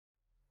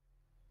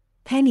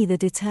Penny the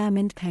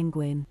Determined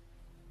Penguin.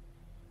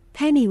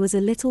 Penny was a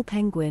little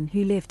penguin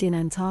who lived in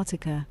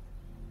Antarctica.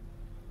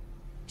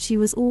 She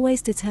was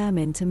always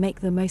determined to make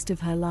the most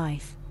of her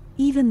life,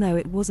 even though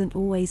it wasn't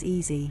always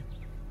easy.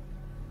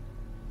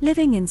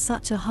 Living in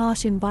such a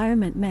harsh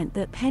environment meant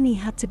that Penny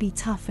had to be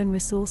tough and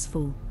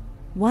resourceful.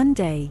 One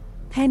day,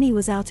 Penny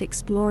was out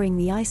exploring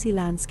the icy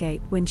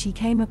landscape when she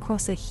came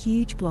across a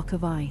huge block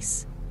of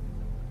ice.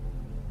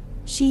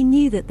 She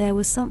knew that there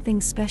was something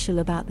special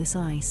about this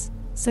ice,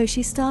 so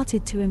she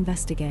started to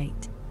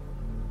investigate.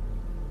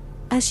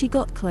 As she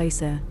got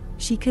closer,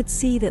 she could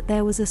see that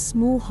there was a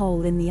small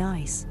hole in the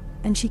ice,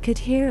 and she could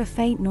hear a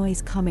faint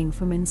noise coming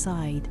from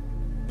inside.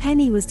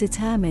 Penny was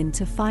determined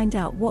to find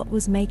out what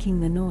was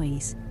making the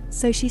noise,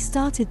 so she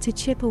started to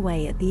chip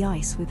away at the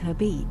ice with her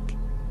beak.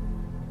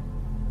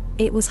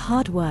 It was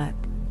hard work,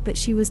 but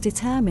she was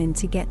determined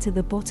to get to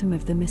the bottom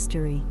of the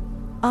mystery.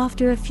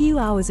 After a few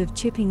hours of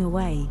chipping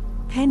away,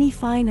 Penny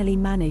finally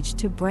managed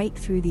to break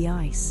through the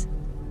ice.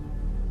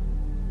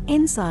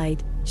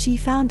 Inside, she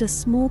found a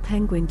small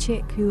penguin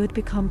chick who had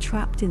become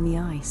trapped in the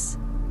ice.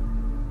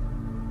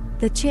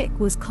 The chick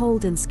was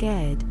cold and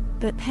scared,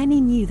 but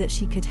Penny knew that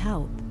she could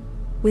help.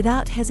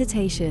 Without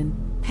hesitation,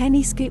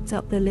 Penny scooped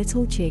up the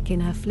little chick in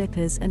her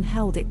flippers and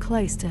held it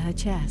close to her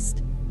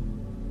chest.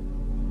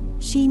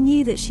 She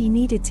knew that she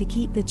needed to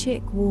keep the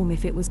chick warm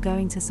if it was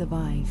going to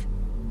survive.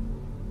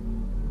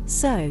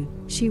 So,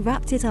 she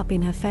wrapped it up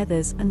in her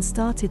feathers and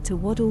started to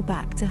waddle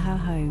back to her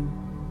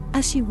home.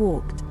 As she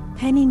walked,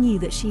 Penny knew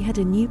that she had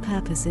a new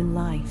purpose in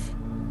life.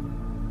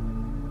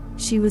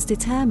 She was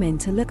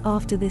determined to look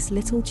after this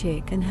little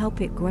chick and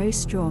help it grow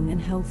strong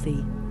and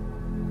healthy.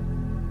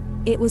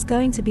 It was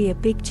going to be a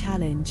big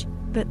challenge,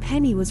 but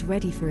Penny was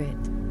ready for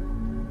it.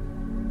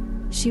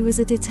 She was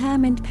a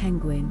determined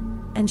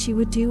penguin, and she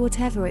would do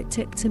whatever it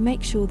took to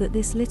make sure that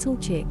this little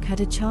chick had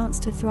a chance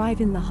to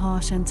thrive in the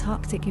harsh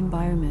Antarctic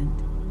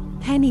environment.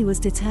 Penny was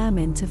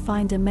determined to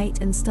find a mate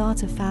and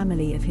start a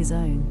family of his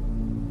own.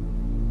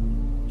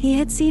 He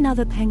had seen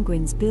other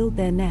penguins build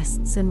their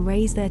nests and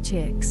raise their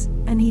chicks,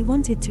 and he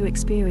wanted to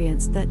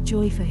experience that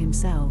joy for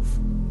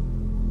himself.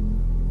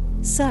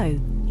 So,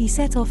 he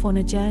set off on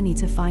a journey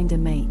to find a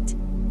mate.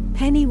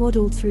 Penny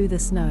waddled through the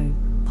snow,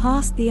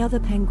 past the other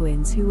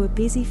penguins who were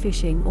busy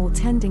fishing or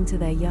tending to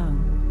their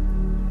young.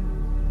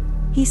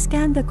 He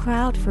scanned the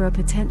crowd for a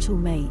potential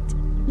mate,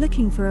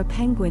 looking for a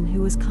penguin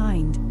who was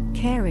kind,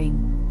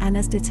 caring, and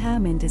as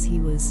determined as he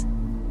was.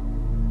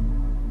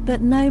 But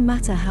no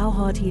matter how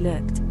hard he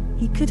looked,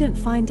 he couldn't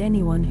find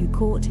anyone who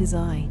caught his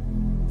eye.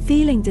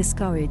 Feeling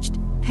discouraged,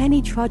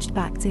 Penny trudged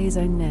back to his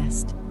own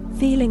nest,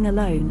 feeling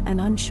alone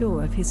and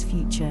unsure of his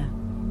future.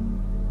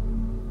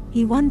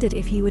 He wondered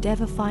if he would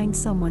ever find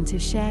someone to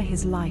share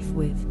his life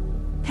with.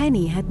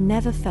 Penny had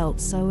never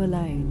felt so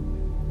alone.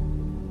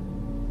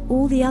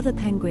 All the other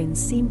penguins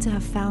seemed to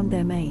have found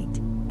their mate,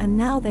 and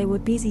now they were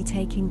busy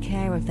taking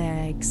care of their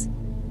eggs.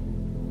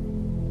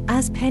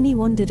 As Penny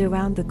wandered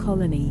around the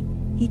colony,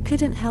 he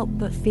couldn't help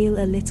but feel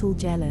a little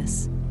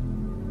jealous.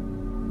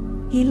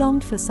 He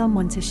longed for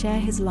someone to share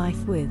his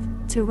life with,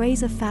 to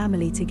raise a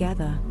family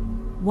together.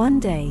 One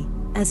day,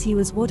 as he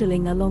was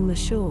waddling along the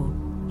shore,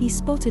 he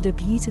spotted a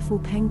beautiful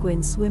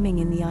penguin swimming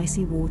in the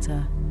icy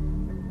water.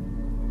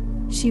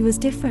 She was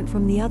different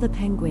from the other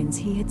penguins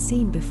he had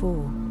seen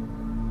before.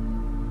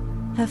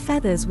 Her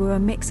feathers were a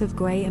mix of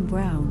grey and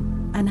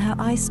brown, and her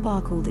eyes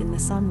sparkled in the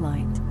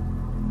sunlight.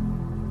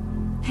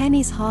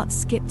 Penny's heart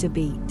skipped a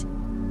beat.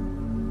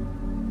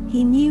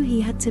 He knew he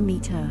had to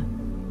meet her.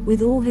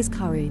 With all his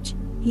courage,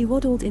 he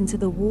waddled into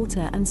the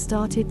water and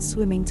started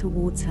swimming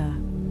towards her.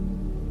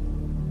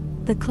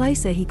 The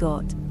closer he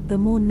got, the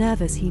more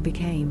nervous he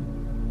became.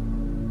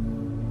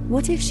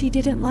 What if she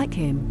didn't like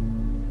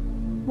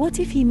him? What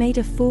if he made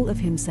a fool of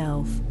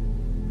himself?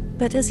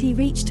 But as he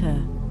reached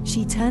her,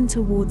 she turned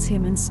towards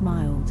him and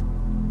smiled.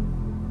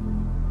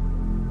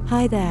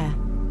 "Hi there,"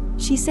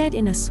 she said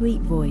in a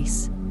sweet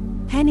voice.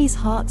 Penny's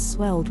heart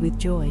swelled with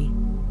joy.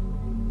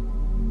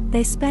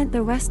 They spent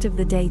the rest of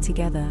the day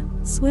together,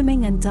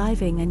 swimming and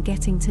diving and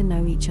getting to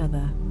know each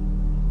other.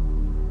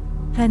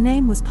 Her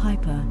name was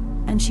Piper,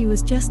 and she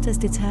was just as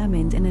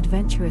determined and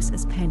adventurous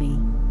as Penny.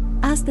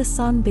 As the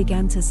sun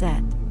began to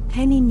set,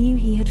 Penny knew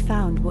he had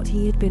found what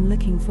he had been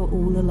looking for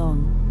all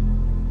along.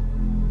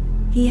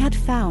 He had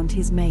found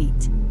his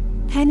mate.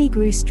 Penny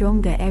grew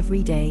stronger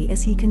every day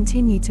as he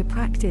continued to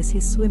practice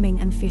his swimming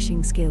and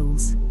fishing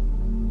skills.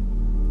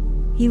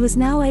 He was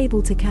now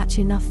able to catch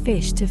enough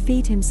fish to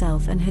feed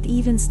himself and had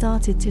even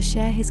started to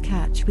share his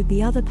catch with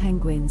the other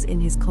penguins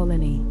in his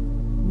colony.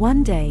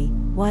 One day,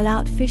 while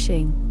out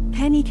fishing,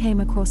 Penny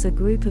came across a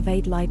group of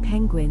Adelai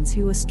penguins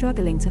who were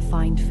struggling to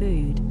find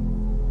food.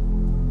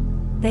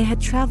 They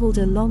had traveled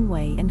a long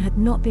way and had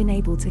not been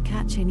able to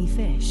catch any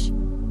fish.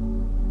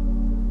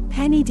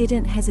 Penny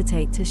didn't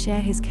hesitate to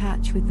share his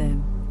catch with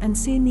them, and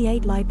soon the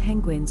Adelai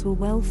penguins were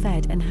well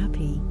fed and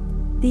happy.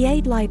 The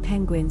Adelai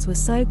penguins were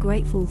so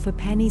grateful for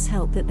Penny's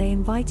help that they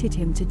invited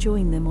him to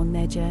join them on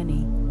their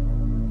journey.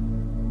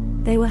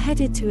 They were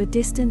headed to a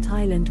distant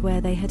island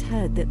where they had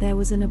heard that there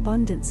was an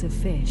abundance of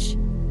fish.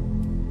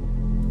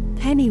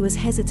 Penny was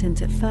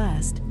hesitant at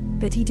first,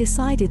 but he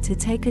decided to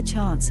take a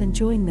chance and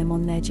join them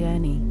on their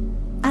journey.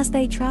 As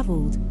they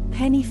traveled,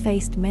 Penny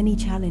faced many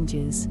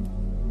challenges.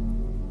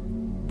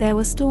 There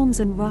were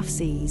storms and rough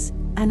seas,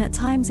 and at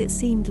times it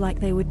seemed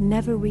like they would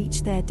never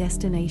reach their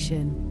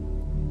destination.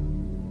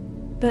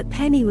 But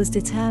Penny was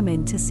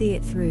determined to see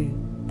it through,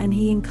 and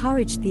he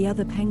encouraged the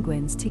other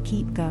penguins to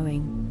keep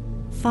going.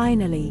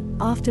 Finally,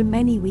 after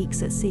many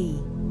weeks at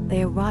sea,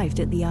 they arrived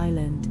at the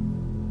island.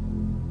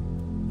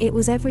 It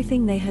was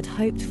everything they had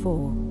hoped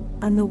for,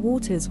 and the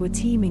waters were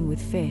teeming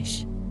with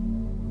fish.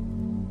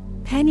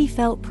 Penny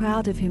felt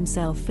proud of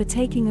himself for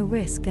taking a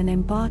risk and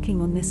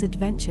embarking on this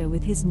adventure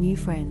with his new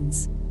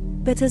friends.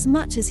 But as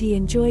much as he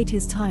enjoyed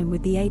his time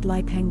with the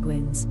Adlai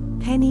penguins,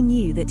 Penny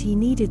knew that he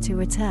needed to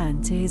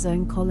return to his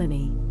own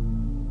colony.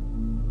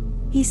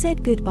 He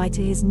said goodbye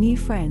to his new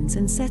friends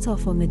and set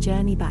off on the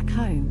journey back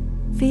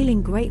home,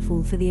 feeling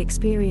grateful for the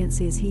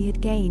experiences he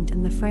had gained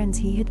and the friends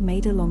he had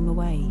made along the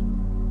way.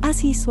 As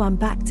he swam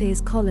back to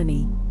his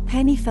colony,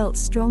 Penny felt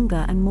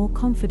stronger and more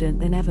confident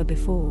than ever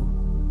before.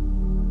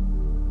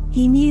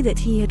 He knew that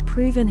he had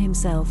proven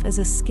himself as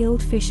a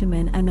skilled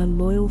fisherman and a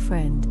loyal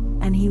friend,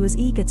 and he was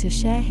eager to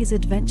share his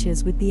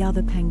adventures with the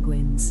other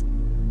penguins.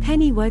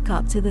 Penny woke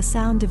up to the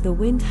sound of the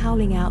wind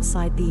howling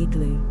outside the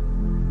igloo.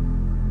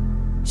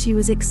 She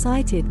was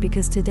excited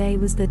because today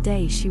was the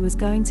day she was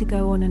going to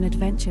go on an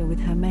adventure with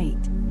her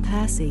mate,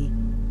 Percy.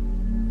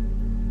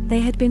 They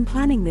had been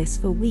planning this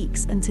for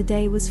weeks, and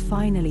today was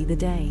finally the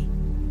day.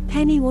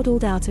 Penny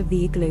waddled out of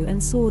the igloo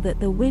and saw that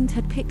the wind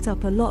had picked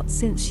up a lot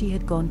since she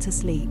had gone to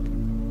sleep.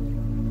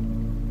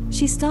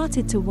 She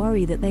started to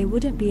worry that they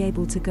wouldn't be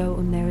able to go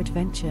on their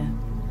adventure.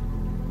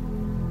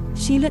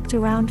 She looked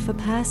around for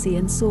Percy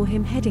and saw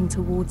him heading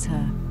towards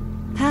her.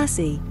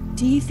 "Percy,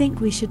 do you think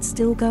we should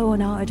still go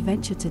on our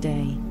adventure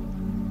today?"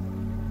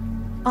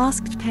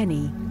 asked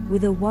Penny,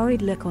 with a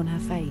worried look on her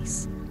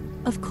face.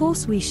 "Of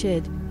course we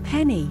should,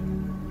 Penny.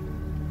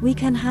 We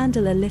can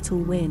handle a little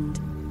wind,"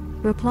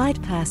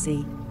 replied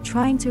Percy,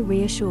 trying to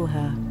reassure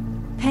her.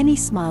 Penny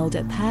smiled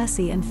at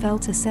Percy and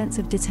felt a sense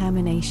of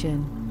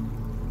determination.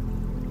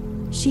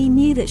 She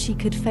knew that she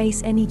could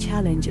face any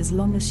challenge as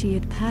long as she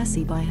had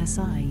Percy by her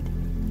side.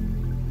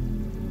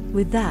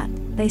 With that,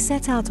 they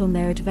set out on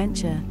their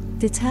adventure,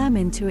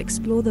 determined to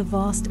explore the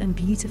vast and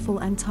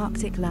beautiful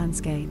Antarctic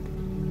landscape.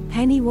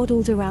 Penny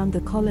waddled around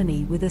the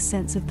colony with a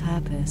sense of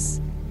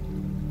purpose.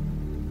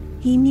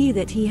 He knew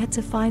that he had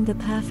to find the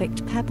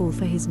perfect pebble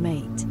for his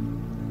mate.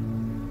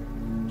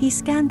 He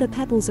scanned the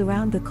pebbles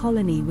around the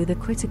colony with a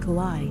critical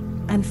eye,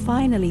 and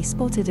finally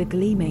spotted a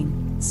gleaming,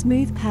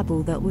 smooth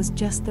pebble that was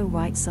just the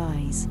right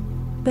size.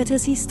 But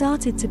as he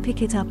started to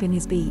pick it up in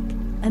his beak,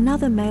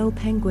 another male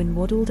penguin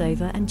waddled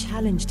over and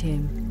challenged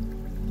him.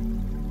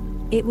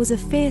 It was a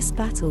fierce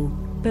battle,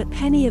 but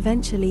Penny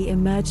eventually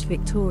emerged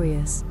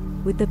victorious,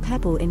 with the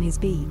pebble in his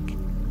beak.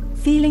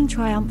 Feeling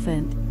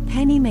triumphant,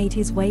 Penny made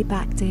his way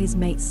back to his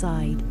mate's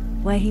side,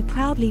 where he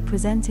proudly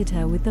presented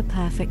her with the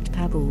perfect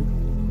pebble.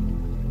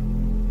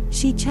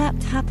 She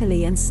chirped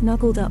happily and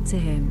snuggled up to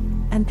him,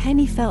 and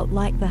Penny felt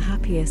like the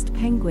happiest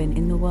penguin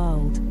in the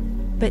world.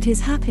 But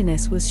his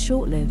happiness was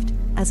short-lived,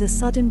 as a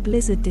sudden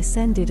blizzard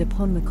descended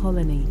upon the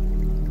colony.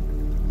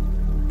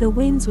 The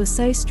winds were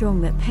so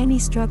strong that Penny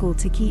struggled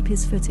to keep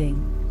his footing,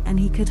 and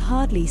he could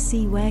hardly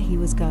see where he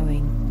was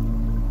going.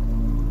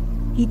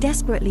 He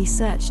desperately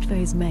searched for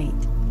his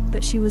mate,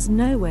 but she was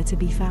nowhere to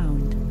be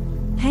found.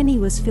 Penny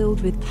was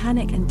filled with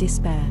panic and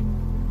despair.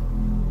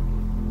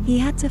 He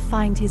had to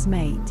find his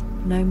mate,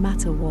 no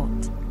matter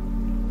what.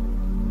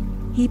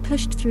 He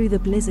pushed through the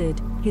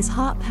blizzard, his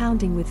heart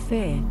pounding with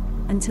fear,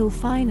 until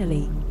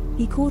finally,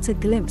 he caught a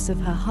glimpse of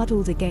her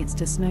huddled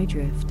against a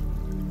snowdrift.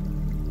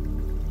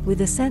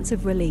 With a sense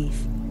of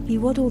relief, he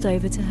waddled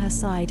over to her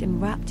side and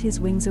wrapped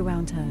his wings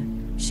around her,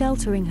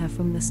 sheltering her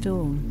from the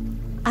storm.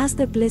 As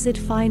the blizzard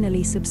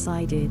finally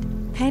subsided,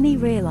 Penny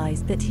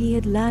realized that he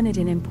had learned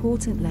an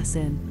important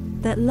lesson,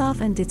 that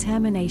love and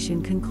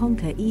determination can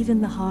conquer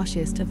even the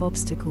harshest of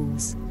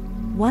obstacles.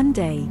 One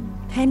day,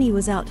 Penny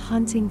was out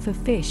hunting for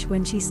fish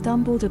when she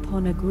stumbled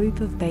upon a group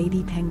of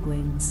baby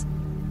penguins.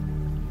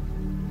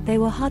 They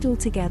were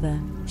huddled together,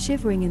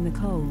 shivering in the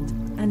cold,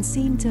 and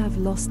seemed to have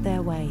lost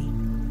their way.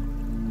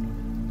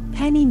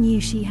 Penny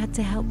knew she had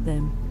to help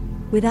them.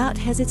 Without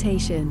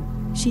hesitation,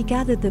 she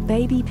gathered the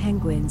baby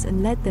penguins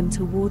and led them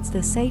towards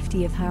the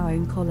safety of her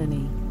own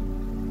colony.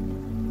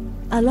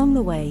 Along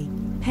the way,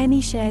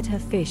 Penny shared her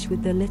fish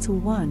with the little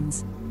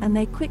ones, and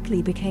they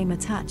quickly became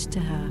attached to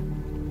her.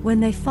 When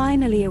they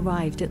finally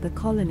arrived at the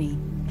colony,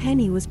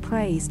 Penny was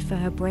praised for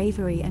her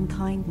bravery and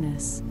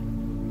kindness.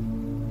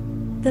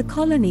 The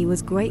colony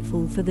was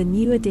grateful for the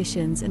new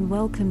additions and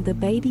welcomed the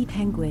baby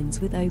penguins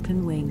with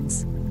open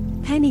wings.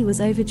 Penny was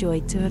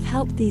overjoyed to have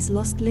helped these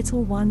lost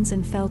little ones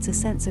and felt a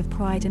sense of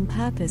pride and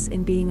purpose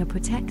in being a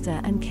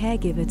protector and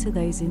caregiver to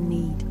those in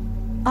need.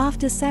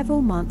 After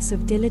several months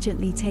of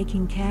diligently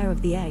taking care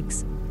of the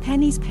eggs,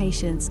 Penny's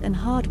patience and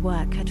hard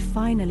work had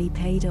finally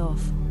paid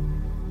off.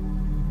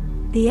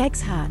 The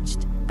eggs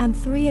hatched, and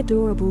 3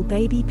 adorable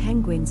baby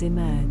penguins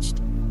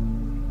emerged.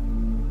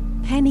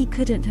 Penny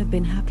couldn't have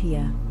been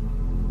happier.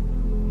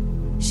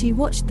 She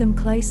watched them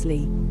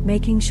closely,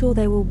 making sure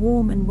they were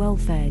warm and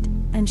well-fed,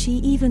 and she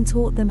even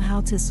taught them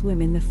how to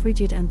swim in the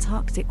frigid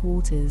Antarctic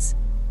waters.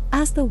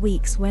 As the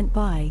weeks went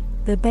by,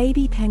 the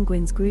baby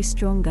penguins grew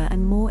stronger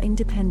and more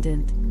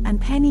independent,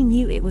 and Penny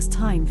knew it was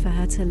time for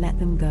her to let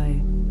them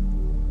go.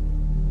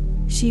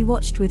 She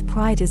watched with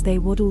pride as they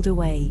waddled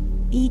away,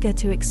 eager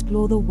to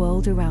explore the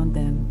world around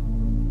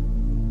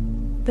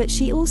them. But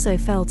she also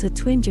felt a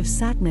twinge of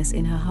sadness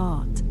in her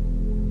heart.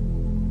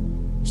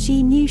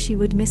 She knew she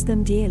would miss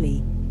them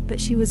dearly, but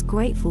she was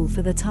grateful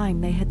for the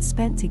time they had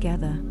spent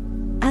together.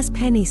 As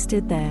Penny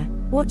stood there,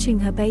 watching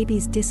her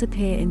babies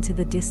disappear into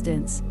the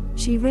distance,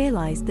 she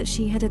realized that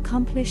she had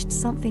accomplished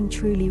something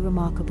truly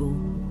remarkable.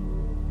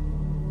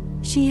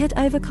 She had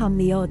overcome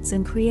the odds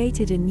and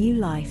created a new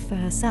life for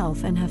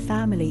herself and her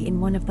family in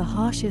one of the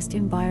harshest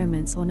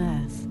environments on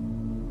Earth.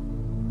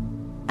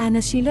 And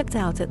as she looked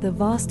out at the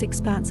vast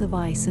expanse of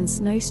ice and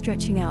snow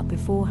stretching out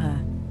before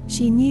her,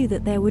 she knew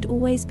that there would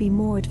always be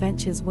more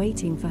adventures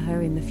waiting for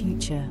her in the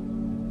future.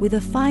 With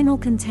a final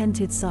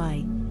contented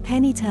sigh,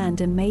 Penny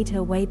turned and made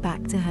her way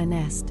back to her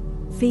nest,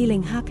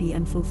 feeling happy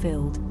and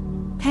fulfilled.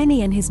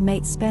 Penny and his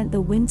mate spent the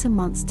winter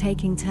months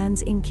taking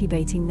turns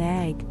incubating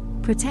their egg,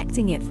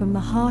 protecting it from the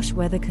harsh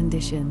weather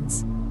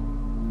conditions.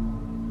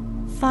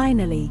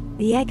 Finally,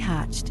 the egg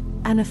hatched,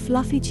 and a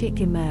fluffy chick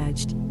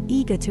emerged,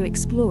 eager to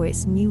explore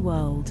its new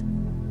world.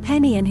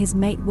 Penny and his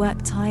mate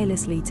worked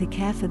tirelessly to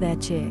care for their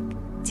chick,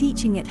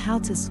 teaching it how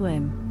to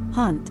swim,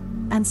 hunt,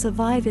 and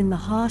survive in the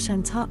harsh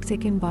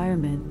Antarctic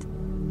environment.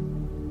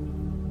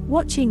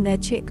 Watching their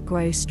chick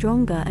grow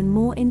stronger and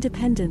more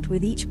independent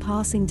with each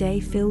passing day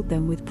filled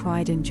them with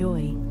pride and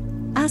joy.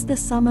 As the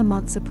summer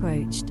months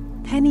approached,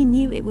 Penny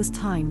knew it was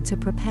time to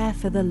prepare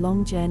for the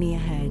long journey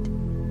ahead.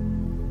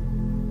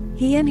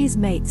 He and his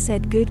mate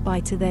said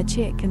goodbye to their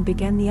chick and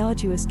began the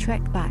arduous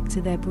trek back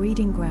to their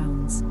breeding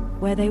grounds,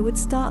 where they would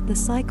start the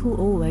cycle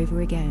all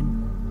over again.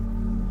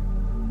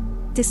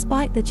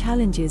 Despite the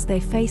challenges they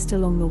faced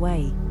along the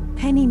way,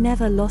 Penny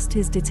never lost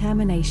his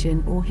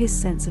determination or his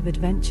sense of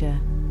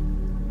adventure.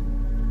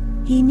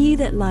 He knew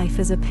that life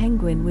as a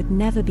penguin would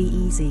never be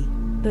easy,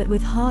 but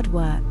with hard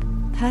work,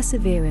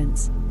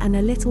 perseverance, and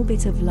a little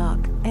bit of luck,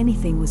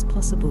 anything was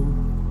possible.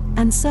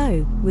 And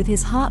so, with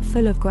his heart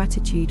full of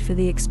gratitude for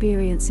the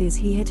experiences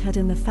he had had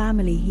and the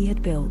family he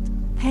had built,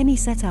 Penny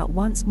set out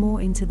once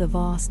more into the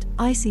vast,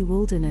 icy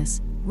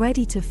wilderness,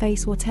 ready to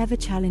face whatever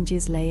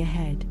challenges lay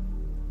ahead.